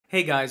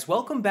Hey guys,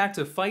 welcome back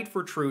to Fight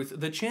for Truth,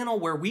 the channel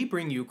where we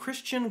bring you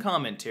Christian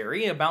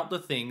commentary about the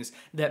things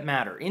that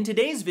matter. In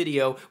today's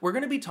video, we're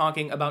going to be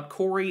talking about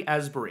Cory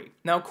Asbury.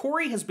 Now,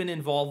 Cory has been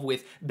involved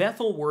with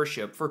Bethel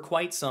worship for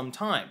quite some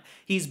time.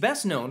 He's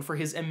best known for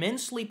his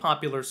immensely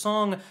popular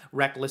song,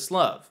 Reckless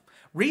Love.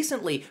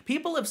 Recently,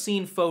 people have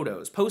seen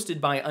photos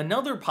posted by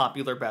another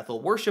popular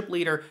Bethel worship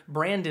leader,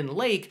 Brandon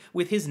Lake,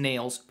 with his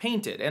nails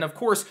painted. And of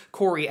course,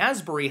 Cory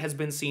Asbury has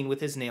been seen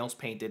with his nails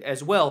painted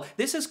as well.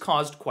 This has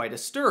caused quite a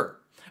stir.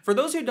 For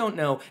those who don't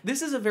know,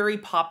 this is a very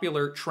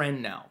popular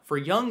trend now, for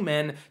young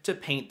men to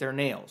paint their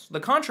nails.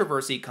 The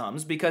controversy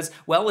comes because,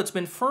 well, it's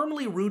been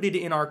firmly rooted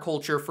in our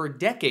culture for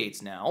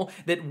decades now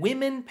that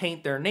women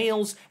paint their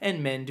nails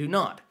and men do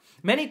not.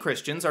 Many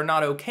Christians are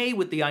not okay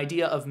with the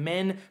idea of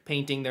men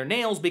painting their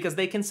nails because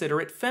they consider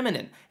it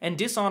feminine and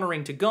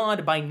dishonoring to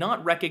God by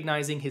not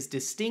recognizing his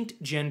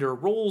distinct gender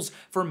roles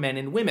for men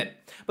and women.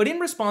 But in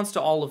response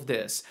to all of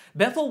this,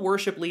 Bethel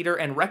worship leader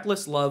and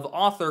Reckless Love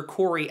author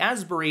Cory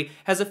Asbury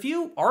has a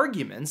few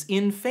arguments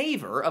in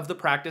favor of the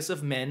practice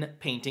of men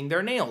painting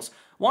their nails.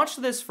 Watch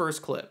this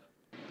first clip.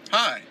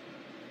 Hi,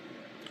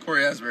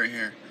 Cory Asbury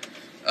here.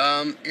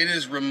 It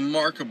is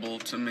remarkable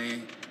to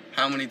me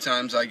how many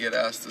times I get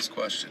asked this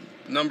question.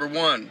 Number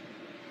one,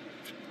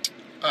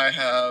 I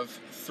have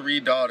 3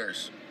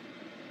 daughters.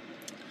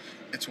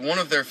 It's one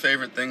of their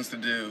favorite things to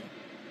do,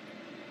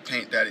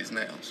 paint daddy's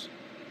nails.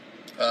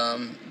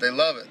 They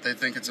love it. They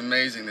think it's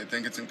amazing. They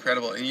think it's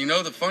incredible. And you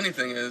know, the funny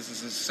thing is,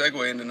 this is a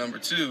segue into number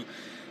 2.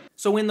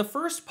 So in the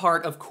first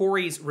part of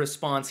Cory's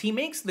response, he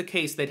makes the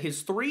case that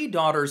his 3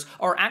 daughters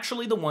are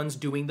actually the ones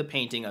doing the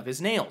painting of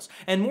his nails.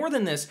 And more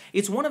than this,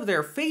 it's one of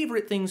their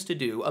favorite things to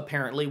do,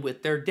 apparently,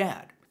 with their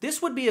dad. This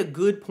would be a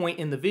good point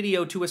in the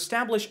video to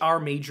establish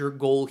our major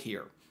goal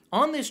here.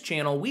 On this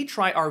channel, we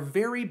try our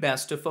very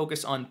best to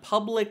focus on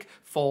public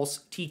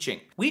false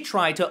teaching. We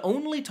try to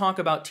only talk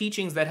about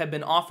teachings that have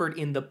been offered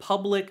in the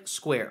public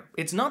square.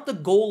 It's not the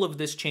goal of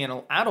this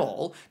channel at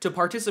all to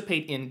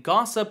participate in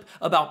gossip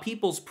about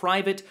people's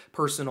private,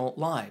 personal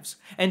lives.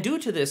 And due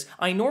to this,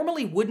 I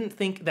normally wouldn't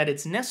think that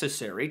it's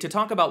necessary to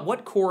talk about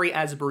what Cory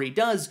Asbury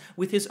does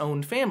with his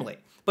own family.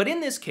 But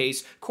in this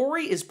case,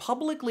 Cory is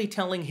publicly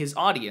telling his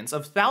audience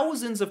of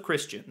thousands of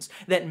Christians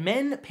that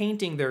men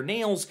painting their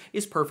nails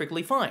is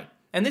perfectly fine.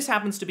 And this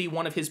happens to be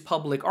one of his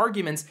public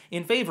arguments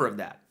in favor of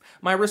that.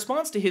 My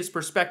response to his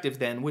perspective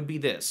then would be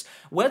this: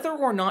 whether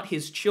or not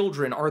his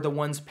children are the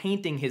ones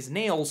painting his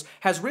nails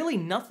has really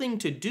nothing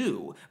to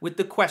do with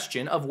the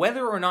question of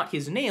whether or not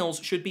his nails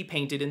should be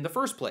painted in the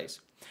first place.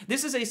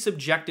 This is a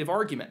subjective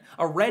argument,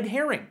 a red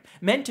herring,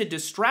 meant to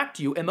distract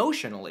you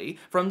emotionally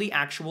from the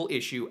actual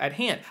issue at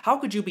hand. How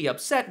could you be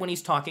upset when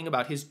he's talking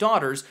about his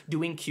daughters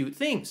doing cute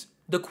things?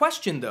 The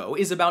question, though,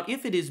 is about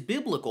if it is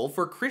biblical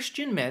for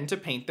Christian men to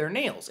paint their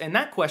nails, and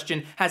that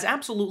question has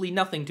absolutely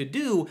nothing to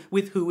do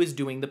with who is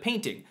doing the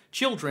painting,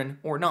 children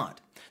or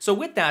not. So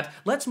with that,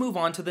 let's move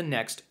on to the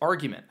next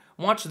argument.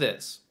 Watch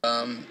this.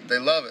 They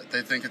love it.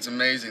 They think it's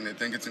amazing. They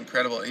think it's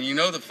incredible. And you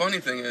know, the funny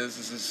thing is,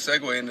 this is a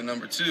segue into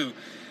number 2,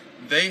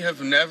 they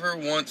have never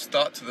once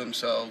thought to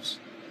themselves,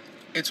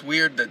 it's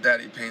weird that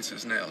daddy paints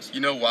his nails. You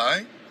know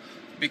why?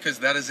 Because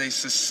that is a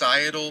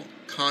societal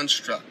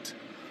construct.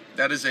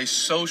 That is a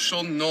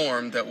social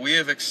norm that we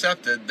have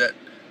accepted, that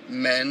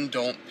men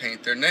don't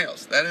paint their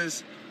nails. That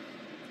is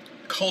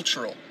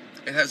cultural.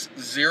 It has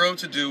zero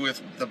to do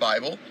with the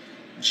Bible,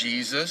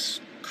 Jesus,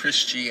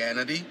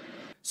 Christianity.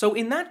 So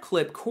in that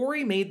clip,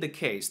 Cory made the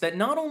case that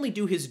not only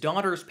do his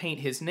daughters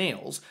paint his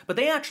nails, but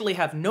they actually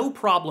have no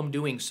problem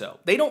doing so.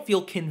 They don't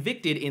feel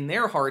convicted in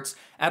their hearts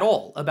at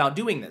all about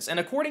doing this. And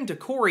according to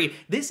Cory,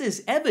 this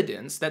is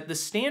evidence that the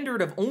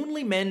standard of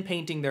only men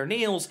painting their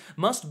nails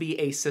must be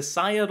a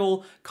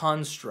societal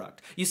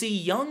construct. You see,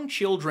 young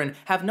children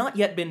have not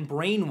yet been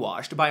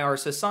brainwashed by our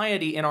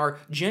society and our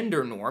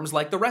gender norms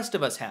like the rest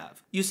of us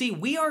have. You see,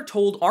 we are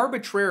told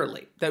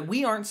arbitrarily that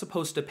we aren't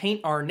supposed to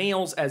paint our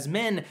nails as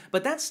men,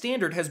 but that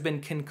standard has been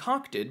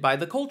concocted by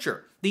the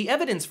culture. The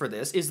evidence for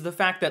this is the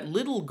fact that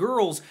little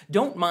girls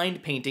don't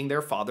mind painting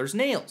their father's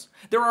nails.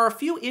 There are a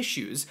few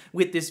issues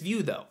with this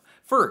view, though.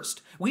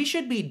 First, we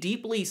should be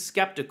deeply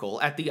skeptical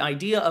at the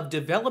idea of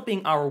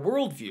developing our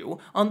worldview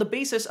on the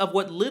basis of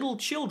what little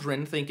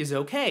children think is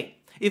okay.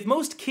 If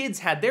most kids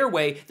had their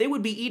way, they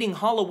would be eating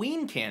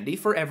Halloween candy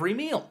for every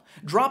meal,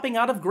 dropping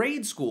out of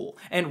grade school,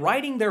 and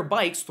riding their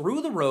bikes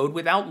through the road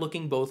without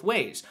looking both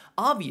ways.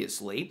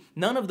 Obviously,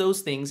 none of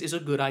those things is a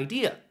good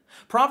idea.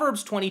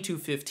 Proverbs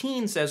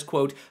 22:15 says,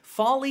 quote,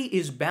 "Folly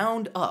is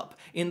bound up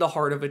in the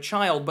heart of a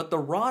child, but the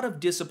rod of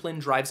discipline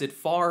drives it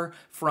far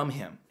from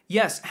him."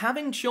 Yes,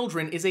 having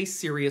children is a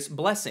serious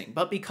blessing,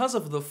 but because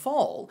of the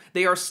fall,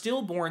 they are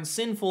still born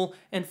sinful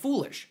and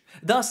foolish.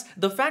 Thus,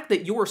 the fact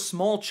that your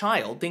small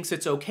child thinks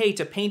it's okay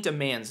to paint a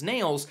man's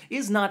nails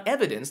is not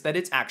evidence that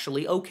it's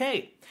actually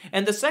okay.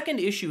 And the second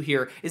issue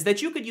here is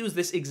that you could use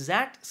this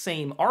exact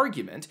same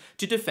argument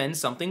to defend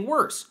something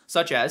worse,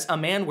 such as a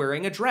man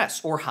wearing a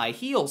dress or high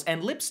heels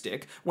and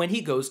lipstick when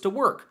he goes to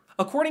work.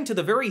 According to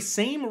the very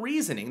same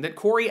reasoning that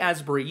Corey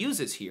Asbury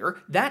uses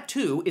here, that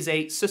too is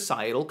a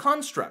societal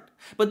construct.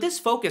 But this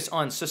focus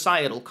on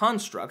societal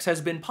constructs has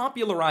been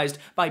popularized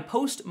by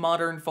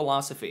postmodern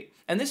philosophy,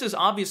 and this has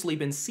obviously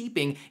been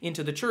seeping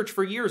into the church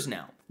for years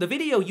now. The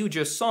video you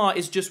just saw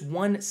is just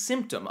one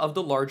symptom of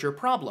the larger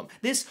problem.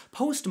 This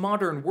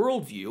postmodern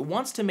worldview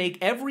wants to make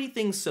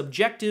everything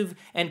subjective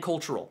and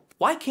cultural.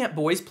 Why can't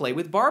boys play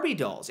with Barbie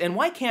dolls? And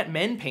why can't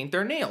men paint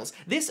their nails?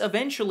 This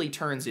eventually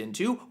turns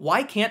into,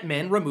 why can't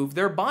men remove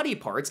their body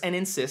parts and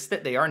insist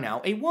that they are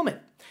now a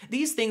woman?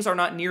 These things are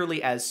not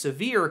nearly as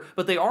severe,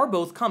 but they are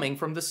both coming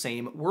from the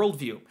same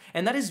worldview.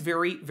 And that is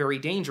very, very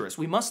dangerous.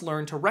 We must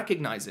learn to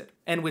recognize it.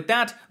 And with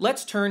that,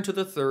 let's turn to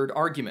the third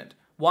argument.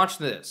 Watch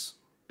this.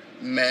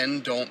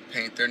 Men don't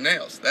paint their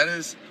nails. That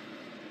is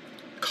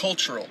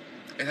cultural.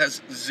 It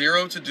has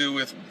zero to do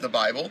with the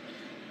Bible,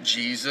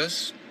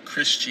 Jesus,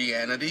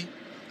 Christianity,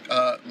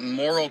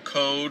 moral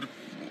code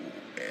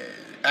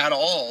at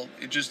all.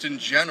 It just in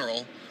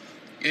general,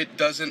 it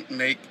doesn't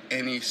make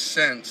any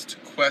sense to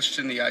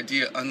question the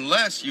idea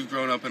unless you've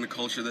grown up in a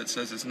culture that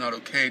says it's not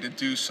okay to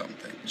do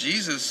something.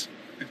 Jesus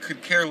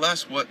could care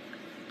less what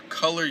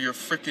color your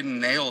freaking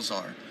nails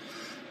are,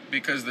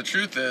 because the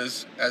truth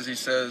is, as he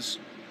says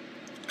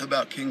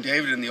about King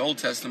David in the Old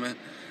Testament,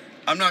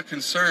 I'm not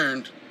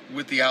concerned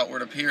with the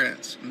outward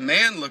appearance.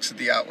 Man looks at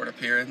the outward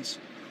appearance.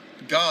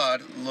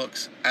 God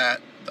looks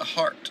at the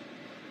heart.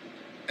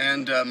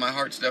 And my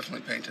heart's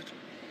definitely painted.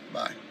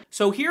 Bye.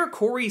 So here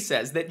Corey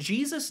says that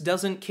Jesus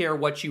doesn't care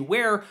what you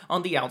wear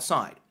on the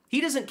outside. He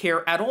doesn't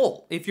care at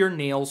all if your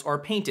nails are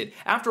painted.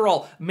 After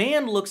all,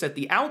 man looks at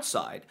the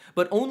outside,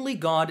 but only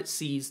God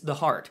sees the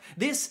heart.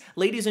 This,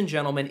 ladies and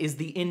gentlemen, is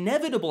the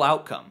inevitable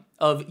outcome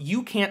of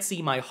 "you can't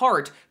see my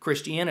heart"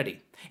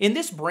 Christianity. In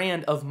this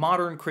brand of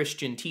modern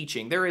Christian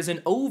teaching, there is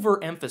an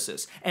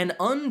overemphasis, an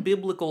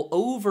unbiblical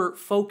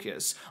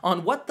over-focus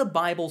on what the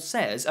Bible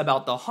says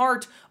about the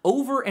heart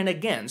over and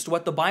against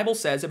what the Bible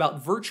says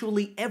about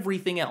virtually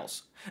everything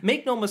else.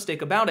 Make no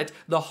mistake about it,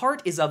 the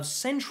heart is of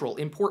central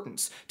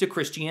importance to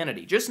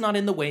Christianity, just not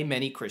in the way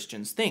many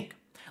Christians think.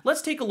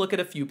 Let's take a look at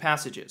a few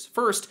passages.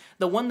 First,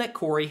 the one that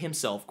Corey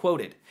himself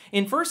quoted.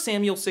 In 1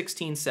 Samuel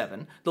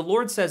 16:7, the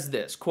Lord says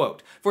this,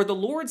 quote, "For the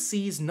Lord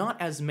sees not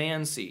as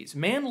man sees.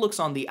 Man looks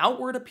on the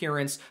outward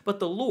appearance, but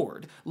the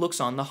Lord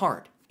looks on the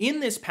heart." In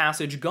this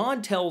passage,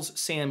 God tells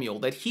Samuel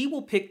that he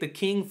will pick the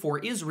king for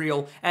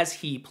Israel as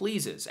he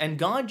pleases, and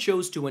God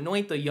chose to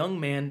anoint the young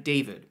man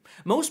David.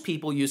 Most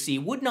people, you see,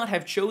 would not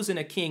have chosen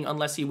a king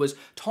unless he was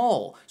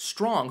tall,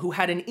 strong, who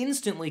had an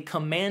instantly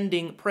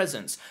commanding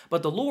presence.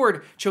 But the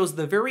Lord chose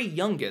the very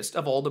youngest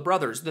of all the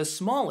brothers, the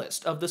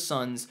smallest of the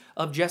sons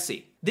of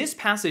Jesse. This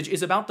passage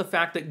is about the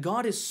fact that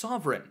God is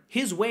sovereign.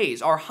 His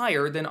ways are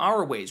higher than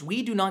our ways.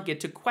 We do not get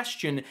to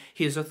question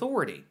his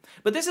authority.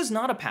 But this is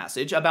not a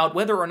passage about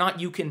whether or not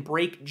you can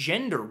break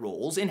gender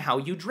roles in how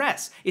you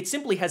dress. It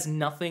simply has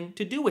nothing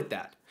to do with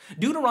that.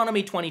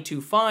 Deuteronomy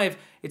 22:5,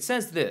 it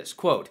says this,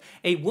 quote,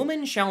 "A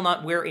woman shall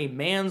not wear a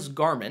man's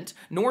garment,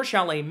 nor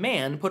shall a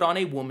man put on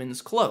a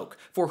woman's cloak,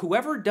 for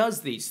whoever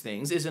does these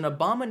things is an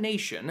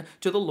abomination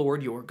to the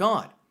Lord your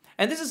God."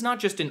 And this is not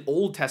just an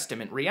Old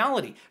Testament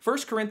reality.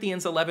 1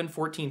 Corinthians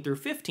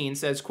 11:14-15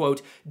 says,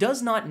 quote,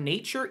 "Does not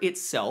nature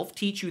itself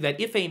teach you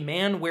that if a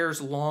man wears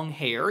long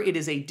hair, it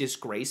is a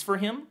disgrace for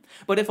him?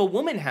 But if a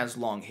woman has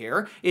long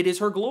hair, it is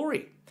her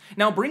glory."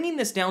 Now, bringing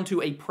this down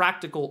to a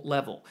practical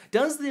level,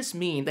 does this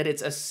mean that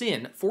it's a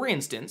sin, for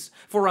instance,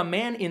 for a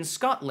man in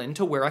Scotland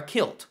to wear a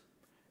kilt?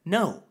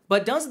 No.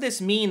 But does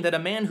this mean that a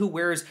man who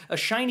wears a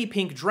shiny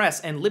pink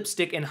dress and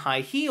lipstick and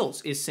high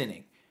heels is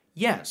sinning?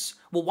 Yes.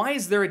 Well, why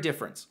is there a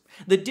difference?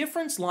 The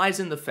difference lies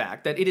in the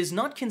fact that it is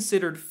not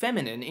considered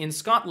feminine in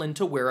Scotland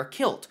to wear a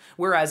kilt,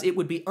 whereas it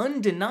would be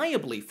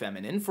undeniably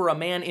feminine for a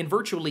man in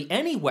virtually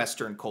any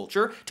Western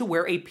culture to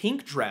wear a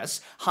pink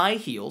dress, high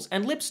heels,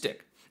 and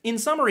lipstick. In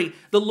summary,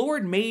 the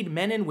Lord made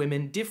men and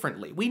women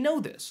differently. We know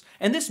this,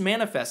 and this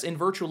manifests in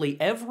virtually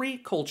every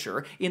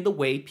culture in the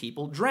way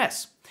people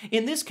dress.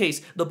 In this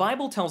case, the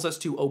Bible tells us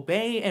to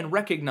obey and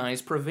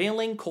recognize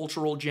prevailing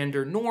cultural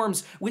gender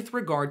norms with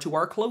regard to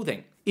our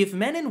clothing. If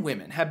men and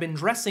women have been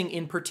dressing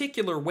in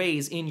particular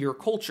ways in your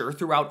culture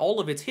throughout all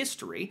of its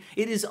history,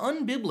 it is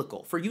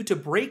unbiblical for you to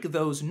break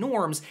those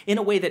norms in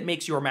a way that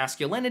makes your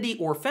masculinity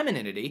or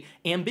femininity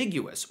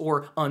ambiguous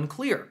or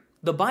unclear.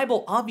 The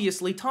Bible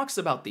obviously talks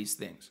about these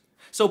things.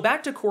 So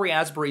back to Corey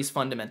Asbury's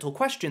fundamental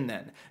question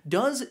then.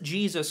 Does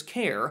Jesus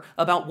care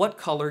about what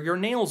color your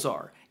nails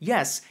are?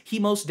 Yes, he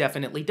most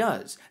definitely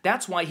does.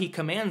 That's why he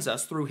commands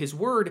us through his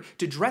word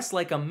to dress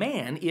like a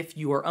man if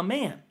you are a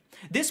man.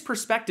 This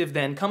perspective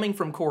then, coming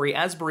from Corey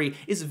Asbury,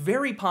 is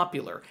very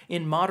popular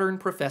in modern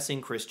professing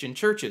Christian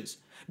churches.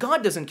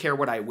 God doesn't care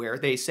what I wear,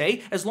 they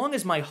say, as long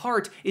as my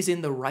heart is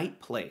in the right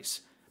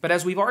place. But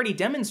as we've already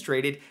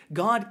demonstrated,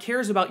 God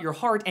cares about your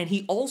heart, and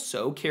he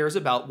also cares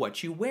about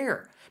what you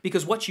wear.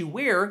 Because what you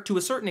wear, to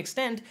a certain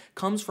extent,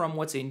 comes from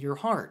what's in your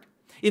heart.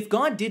 If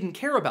God didn't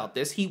care about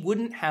this, he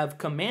wouldn't have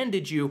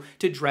commanded you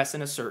to dress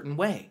in a certain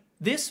way.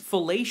 This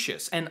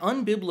fallacious and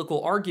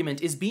unbiblical argument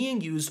is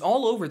being used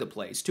all over the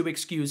place to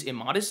excuse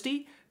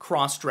immodesty,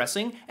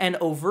 cross-dressing, and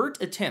overt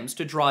attempts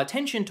to draw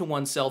attention to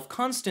oneself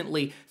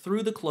constantly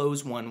through the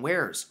clothes one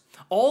wears.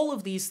 All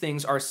of these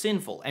things are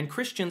sinful, and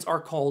Christians are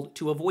called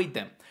to avoid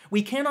them.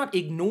 We cannot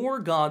ignore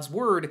God's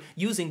word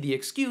using the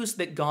excuse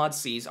that God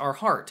sees our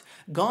heart.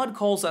 God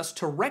calls us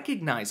to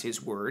recognize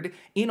His word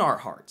in our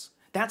hearts.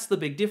 That's the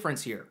big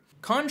difference here.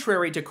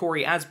 Contrary to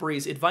Corey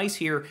Asbury's advice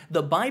here,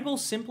 the Bible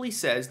simply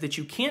says that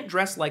you can't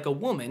dress like a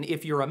woman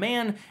if you're a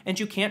man, and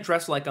you can't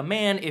dress like a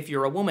man if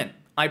you're a woman.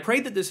 I pray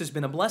that this has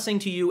been a blessing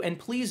to you, and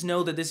please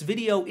know that this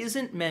video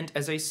isn't meant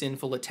as a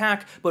sinful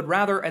attack, but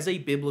rather as a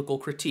biblical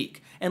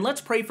critique. And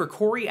let's pray for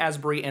Corey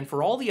Asbury and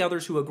for all the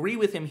others who agree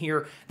with him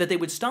here that they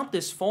would stop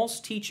this false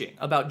teaching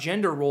about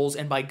gender roles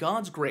and by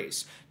God's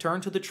grace,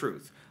 turn to the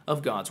truth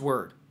of God's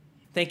Word.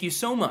 Thank you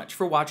so much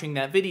for watching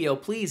that video.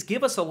 Please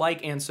give us a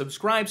like and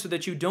subscribe so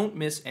that you don't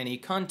miss any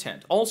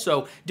content.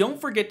 Also,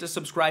 don't forget to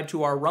subscribe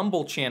to our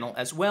Rumble channel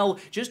as well,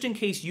 just in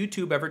case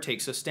YouTube ever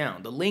takes us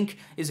down. The link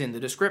is in the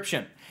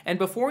description. And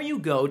before you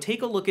go,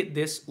 take a look at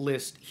this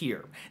list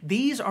here.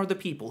 These are the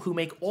people who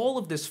make all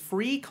of this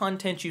free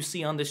content you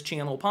see on this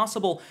channel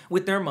possible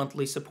with their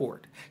monthly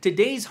support.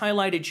 Today's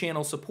highlighted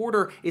channel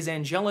supporter is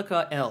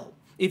Angelica L.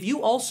 If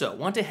you also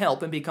want to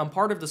help and become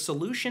part of the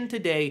solution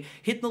today,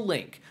 hit the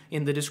link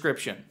in the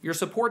description. Your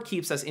support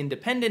keeps us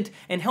independent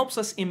and helps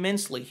us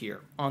immensely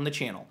here on the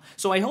channel.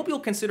 So I hope you'll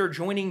consider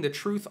joining the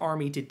Truth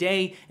Army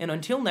today, and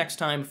until next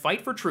time, fight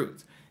for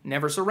truth,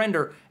 never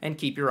surrender, and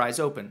keep your eyes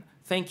open.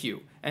 Thank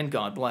you, and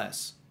God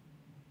bless.